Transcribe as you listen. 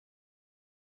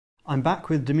I'm back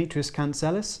with Dimitris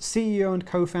Kantselis, CEO and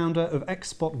co-founder of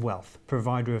Xspot Wealth,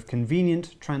 provider of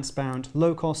convenient, transparent,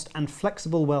 low-cost and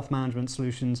flexible wealth management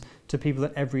solutions to people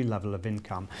at every level of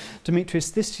income.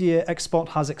 Dimitris, this year Xspot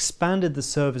has expanded the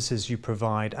services you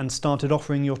provide and started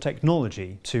offering your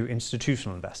technology to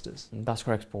institutional investors. That's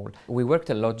correct, Paul. We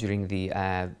worked a lot during the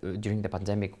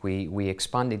pandemic. We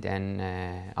expanded and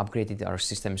upgraded our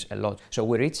systems a lot. So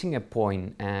we're reaching a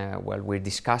point where we're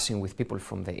discussing with people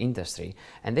from the industry,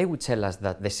 and they would tell us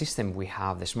that the system we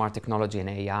have, the smart technology and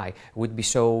AI, would be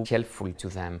so helpful to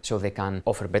them, so they can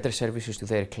offer better services to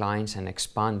their clients and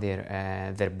expand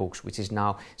their books, which is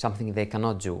now something they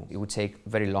cannot do. It would take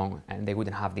very long, and they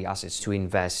wouldn't have the assets to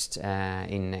invest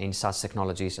in such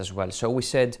technologies as well. So we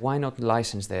said, why not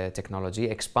license the technology,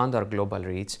 expand our global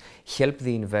reach, help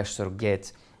the investor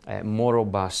get more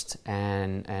robust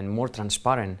and more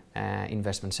transparent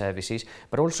investment services,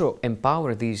 but also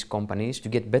empower these companies to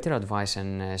get better advice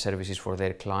and services for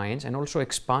their clients, and also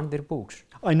expand their books.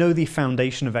 I know the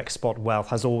foundation of Xspot Wealth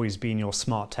has always been your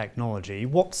smart technology.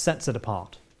 What sets it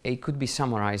apart? It could be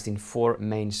summarized in 4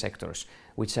 main sectors,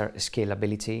 which are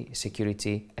scalability,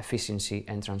 security, efficiency,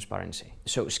 and transparency.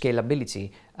 So scalability,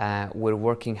 we're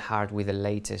working hard with the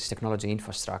latest technology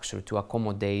infrastructure to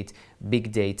accommodate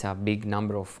big data, big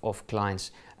number of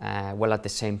clients, while at the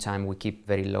same time we keep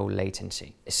very low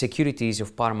latency. Security is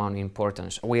of paramount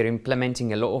importance. We're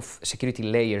implementing a lot of security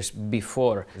layers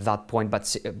before that point,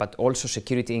 but also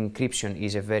security encryption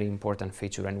is a very important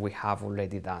feature, and we have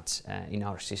already that in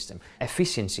our system.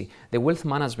 Efficiency, the wealth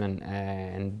management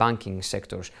and banking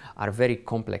sectors are very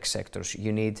complex sectors.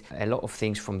 You need a lot of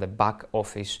things from the back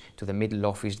office to the middle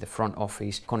office, the front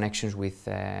office, connections with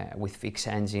fixed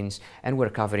engines, and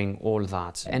we're covering all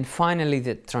that. And finally,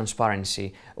 the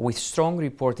transparency. With strong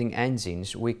reporting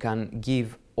engines, we can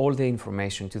give all the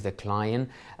information to the client,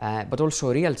 but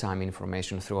also real-time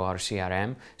information through our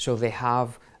CRM, so they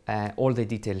have all the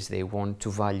details they want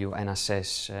to value and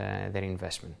assess their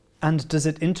investment. And does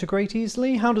it integrate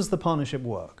easily? How does the partnership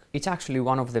work? It's actually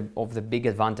one of the big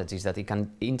advantages, that it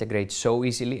can integrate so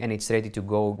easily and it's ready to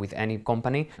go with any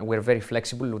company. We're very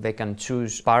flexible. They can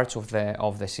choose parts of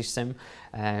the system,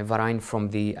 varying from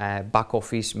the back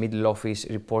office, middle office,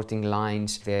 reporting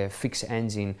lines, the fixed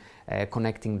engine,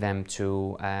 connecting them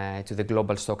to the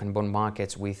global stock and bond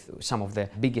markets with some of the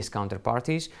biggest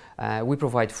counterparties. We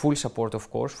provide full support, of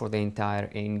course, for the entire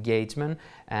engagement,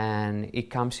 and it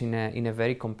comes in a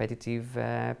very competitive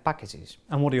packages.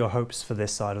 And what are your hopes for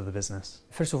this side of the business?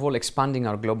 First of all, expanding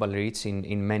our global reach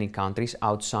in many countries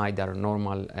outside our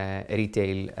normal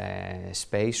retail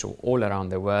space, so all around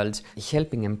the world,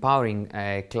 helping, empowering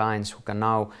clients who can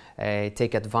now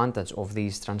take advantage of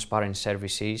these transparent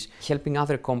services, helping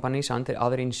other companies and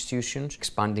other institutions,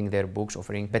 expanding their books,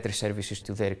 offering better services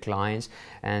to their clients,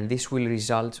 and this will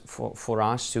result for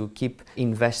us to keep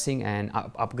investing and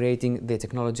upgrading the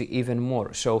technology even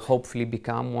more, so hopefully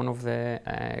become one of the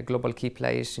global key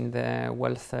players in the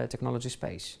wealth technology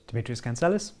space. Dimitris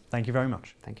Kantselis, thank you very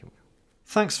much. Thank you.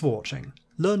 Thanks for watching.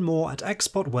 Learn more at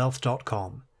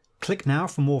xspotwealth.com. Click now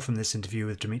for more from this interview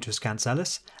with Dimitris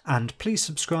Kantselis, and please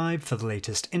subscribe for the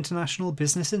latest international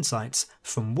business insights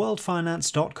from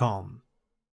worldfinance.com.